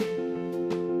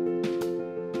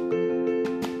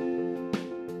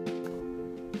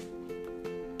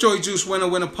Joy Juice Winner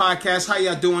Podcast. How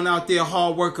y'all doing out there,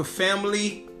 hard worker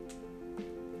family?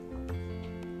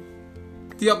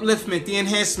 The upliftment, the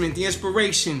enhancement, the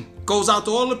inspiration goes out to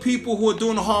all the people who are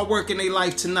doing the hard work in their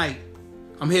life tonight.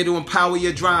 I'm here to empower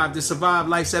your drive to survive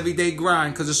life's everyday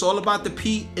grind, because it's all about the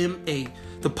PMA,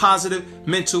 the positive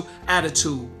mental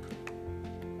attitude.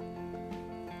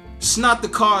 It's not the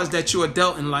cards that you are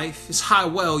dealt in life. It's how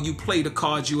well you play the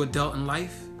cards you are dealt in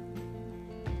life.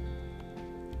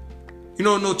 You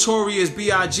know, Notorious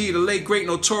B.I.G., the late great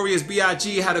Notorious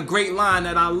B.I.G. had a great line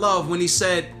that I love when he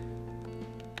said,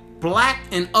 "Black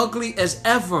and ugly as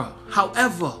ever,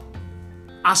 however,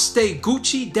 I stay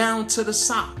Gucci down to the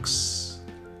socks."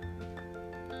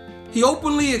 He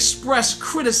openly expressed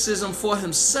criticism for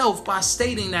himself by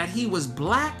stating that he was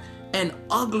black and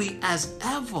ugly as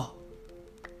ever.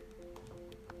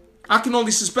 I can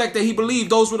only suspect that he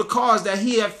believed those were the cards that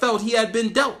he had felt he had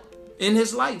been dealt in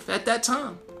his life at that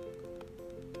time.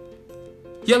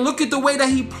 Yet look at the way that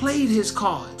he played his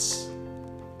cards.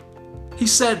 He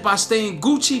said by staying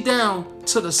Gucci down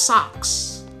to the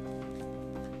socks.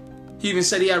 He even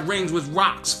said he had rings with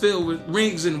rocks filled with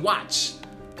rings and watch.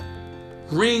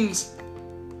 Rings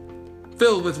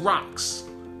filled with rocks,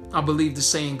 I believe the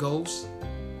saying goes.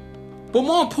 But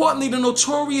more importantly, the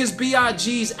Notorious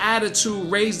B.I.G.'s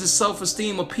attitude raised the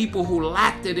self-esteem of people who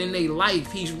lacked it in their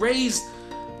life. He's raised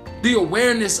the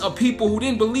awareness of people who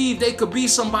didn't believe they could be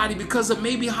somebody because of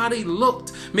maybe how they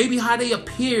looked, maybe how they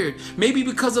appeared, maybe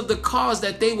because of the cards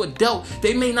that they were dealt.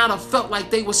 They may not have felt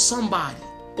like they were somebody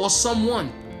or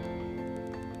someone.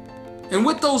 And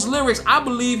with those lyrics, I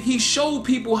believe he showed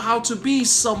people how to be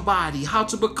somebody, how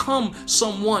to become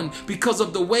someone because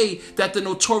of the way that the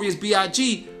Notorious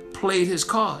B.I.G. played his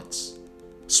cards,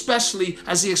 especially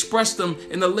as he expressed them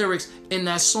in the lyrics in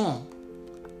that song.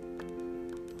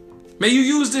 May you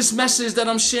use this message that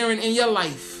I'm sharing in your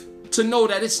life to know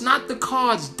that it's not the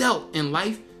cards dealt in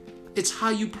life, it's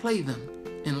how you play them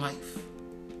in life.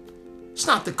 It's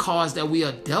not the cards that we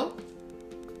are dealt,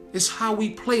 it's how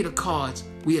we play the cards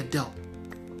we are dealt.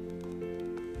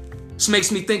 This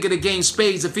makes me think of the game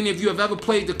Spades. If any of you have ever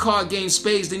played the card game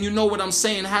Spades, then you know what I'm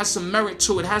saying. It has some merit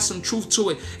to it, has some truth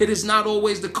to it. It is not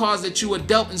always the cards that you are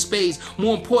dealt in Spades.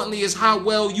 More importantly is how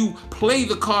well you play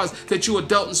the cards that you are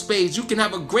dealt in Spades. You can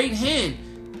have a great hand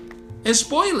and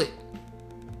spoil it.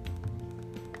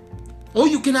 Or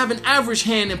you can have an average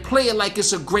hand and play it like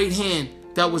it's a great hand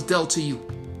that was dealt to you.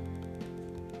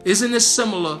 Isn't this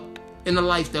similar in the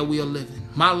life that we are living?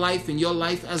 My life and your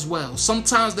life as well.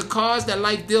 Sometimes the cards that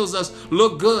life deals us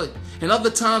look good, and other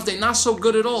times they're not so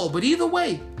good at all. But either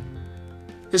way,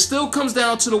 it still comes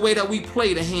down to the way that we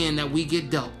play the hand that we get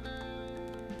dealt.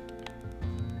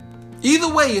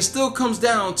 Either way, it still comes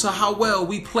down to how well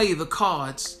we play the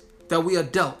cards that we are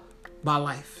dealt by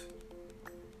life.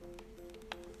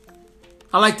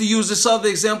 I like to use this other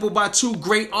example by two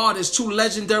great artists, two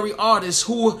legendary artists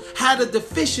who had a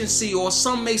deficiency, or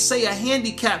some may say a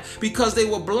handicap, because they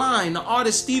were blind. The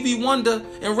artists Stevie Wonder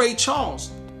and Ray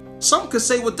Charles. Some could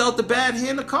say were dealt a bad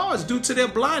hand of cards due to their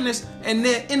blindness and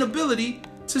their inability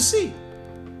to see.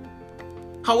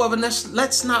 However,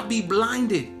 let's not be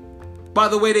blinded by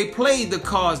the way they played the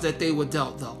cards that they were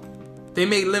dealt, though. They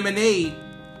made lemonade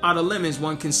out of lemons,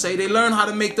 one can say. They learned how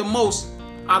to make the most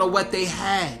out of what they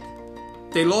had.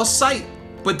 They lost sight,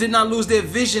 but did not lose their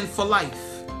vision for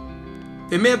life.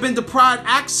 They may have been deprived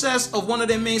access of one of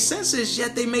their main senses,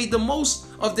 yet they made the most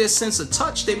of their sense of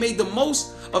touch. They made the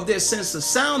most of their sense of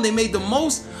sound. They made the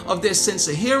most of their sense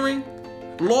of hearing.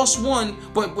 Lost one,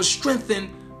 but was strengthened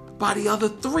by the other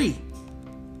three.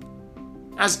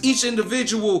 As each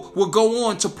individual will go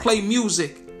on to play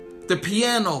music, the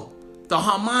piano, the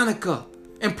harmonica,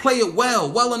 and play it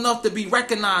well enough to be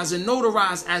recognized and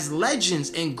notarized as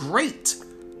legends and great.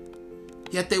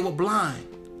 Yet they were blind.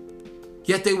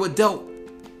 Yet they were dealt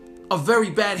a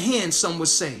very bad hand, some would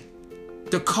say.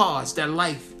 The cards that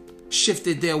life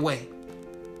shifted their way.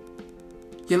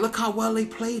 Yet look how well they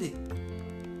played it.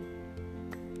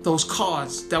 Those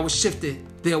cards that were shifted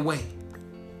their way.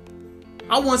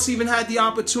 I once even had the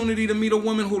opportunity to meet a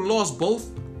woman who lost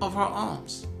both of her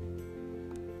arms.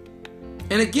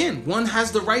 And again, one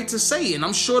has the right to say, and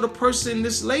I'm sure the person,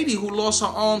 this lady who lost her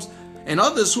arms and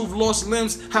others who've lost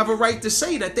limbs have a right to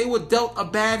say that they were dealt a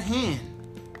bad hand.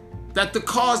 That the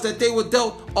cards that they were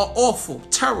dealt are awful,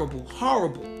 terrible,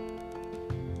 horrible,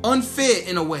 unfair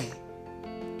in a way.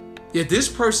 Yet this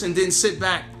person didn't sit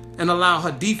back and allow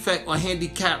her defect or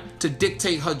handicap to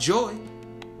dictate her joy,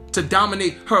 to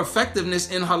dominate her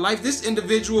effectiveness in her life. This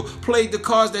individual played the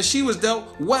cards that she was dealt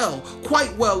well,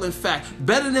 quite well in fact,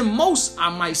 better than most, I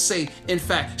might say. In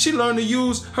fact, she learned to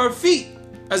use her feet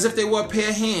as if they were a pair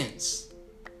of hands.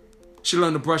 She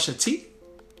learned to brush her teeth.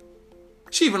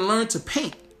 She even learned to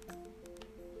paint.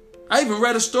 I even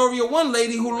read a story of one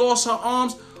lady who lost her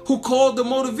arms, who called the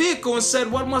motor vehicle and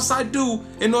said, "What must I do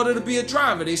in order to be a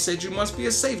driver?" They said, "You must be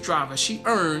a safe driver." She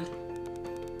earned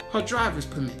her driver's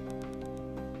permit.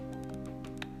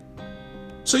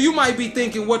 So you might be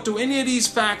thinking, what do any of these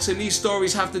facts and these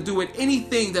stories have to do with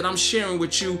anything that I'm sharing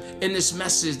with you in this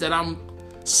message that I'm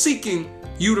seeking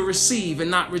you to receive and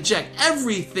not reject?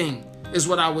 Everything is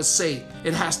what I would say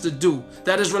it has to do.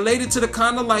 That is related to the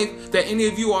kind of life that any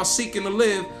of you are seeking to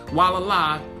live while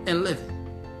alive and living.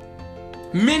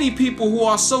 Many people who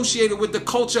are associated with the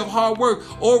culture of hard work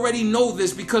already know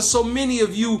this, because so many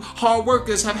of you hard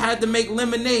workers have had to make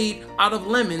lemonade out of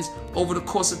lemons over the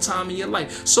course of time in your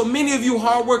life. So many of you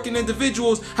hardworking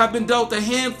individuals have been dealt a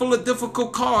handful of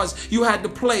difficult cards you had to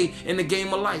play in the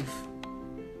game of life.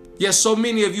 Yes, so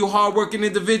many of you hardworking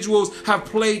individuals have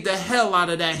played the hell out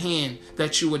of that hand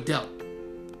that you were dealt.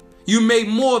 You made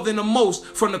more than the most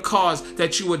from the cards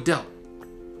that you were dealt.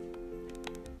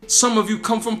 Some of you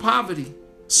come from poverty.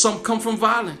 Some come from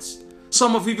violence.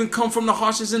 Some have even come from the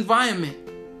harshest environment,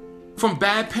 from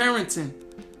bad parenting,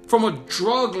 from a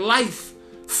drug life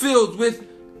filled with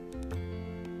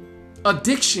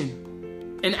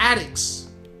addiction and addicts.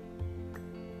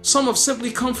 Some have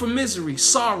simply come from misery,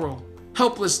 sorrow,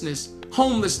 helplessness,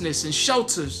 homelessness, and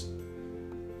shelters.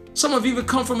 Some have even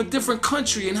come from a different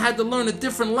country and had to learn a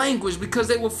different language because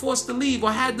they were forced to leave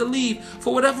or had to leave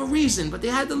for whatever reason, but they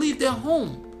had to leave their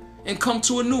home and come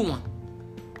to a new one.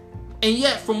 And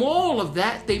yet, from all of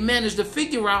that, they managed to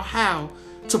figure out how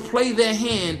to play their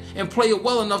hand and play it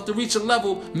well enough to reach a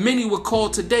level many would call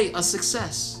today a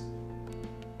success.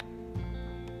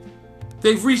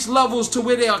 They've reached levels to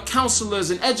where they are counselors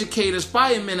and educators,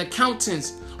 firemen,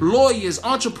 accountants, lawyers,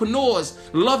 entrepreneurs,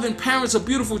 loving parents of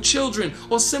beautiful children,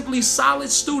 or simply solid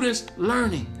students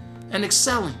learning and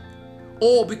excelling,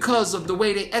 all because of the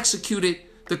way they executed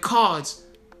the cards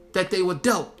that they were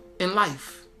dealt in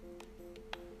life.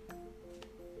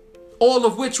 All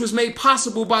of which was made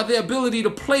possible by their ability to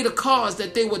play the cards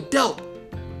that they were dealt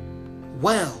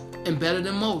well and better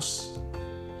than most.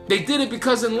 They did it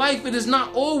because in life it is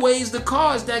not always the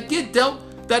cards that get dealt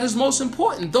that is most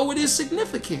important, though it is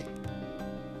significant.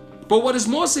 But what is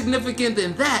more significant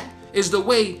than that is the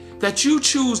way that you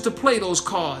choose to play those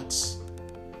cards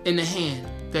in the hand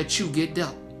that you get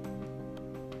dealt.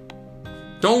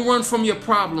 Don't run from your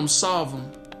problems, solve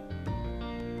them.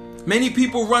 Many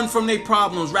people run from their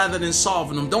problems rather than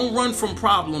solving them. Don't run from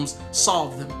problems,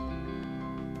 solve them.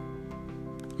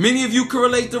 Many of you can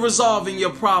relate to resolving your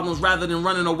problems rather than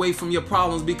running away from your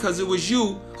problems, because it was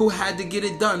you who had to get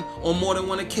it done on more than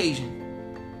one occasion.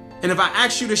 And if I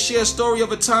asked you to share a story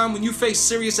of a time when you faced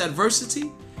serious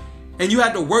adversity and you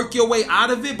had to work your way out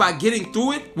of it by getting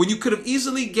through it, when you could have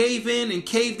easily gave in and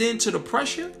caved in to the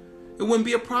pressure, it wouldn't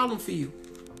be a problem for you.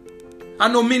 I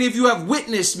know many of you have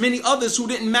witnessed many others who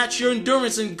didn't match your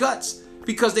endurance and guts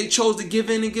because they chose to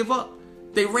give in and give up.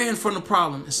 They ran from the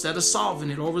problem instead of solving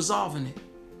it or resolving it.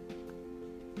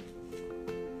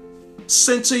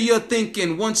 Center your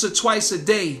thinking once or twice a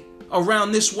day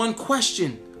around this one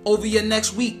question over your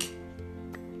next week.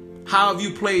 How have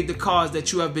you played the cards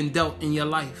that you have been dealt in your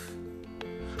life?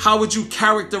 How would you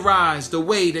characterize the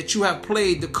way that you have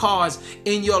played the cards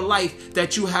in your life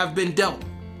that you have been dealt?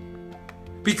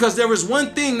 Because there is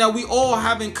one thing that we all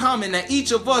have in common, that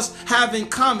each of us have in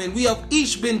common. We have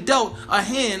each been dealt a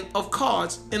hand of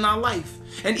cards in our life.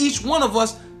 And each one of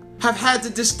us have had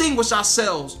to distinguish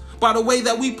ourselves by the way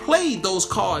that we played those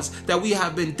cards that we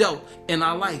have been dealt in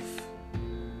our life.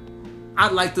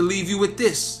 I'd like to leave you with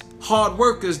this. Hard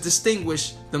workers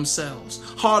distinguish themselves.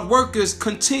 Hard workers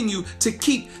continue to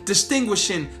keep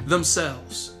distinguishing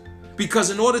themselves.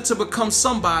 Because in order to become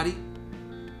somebody,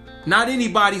 not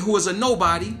anybody who is a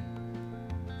nobody,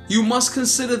 you must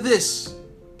consider this.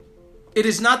 It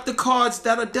is not the cards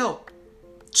that are dealt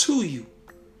to you.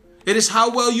 It is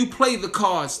how well you play the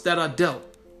cards that are dealt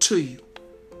to you.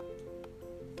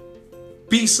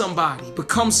 Be somebody,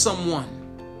 become someone.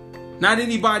 Not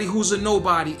anybody who's a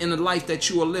nobody in the life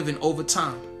that you are living over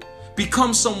time.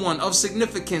 Become someone of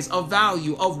significance, of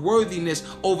value, of worthiness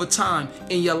over time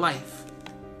in your life.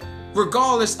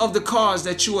 Regardless of the cards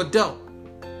that you are dealt.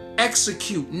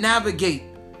 Execute, navigate,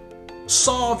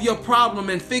 solve your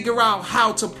problem, and figure out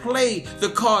how to play the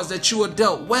cards that you are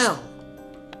dealt well.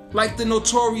 Like the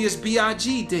Notorious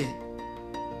B.I.G. did.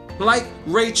 Like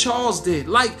Ray Charles did.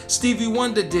 Like Stevie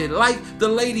Wonder did. Like the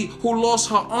lady who lost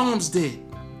her arms did.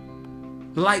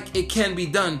 Like it can be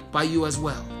done by you as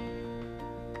well.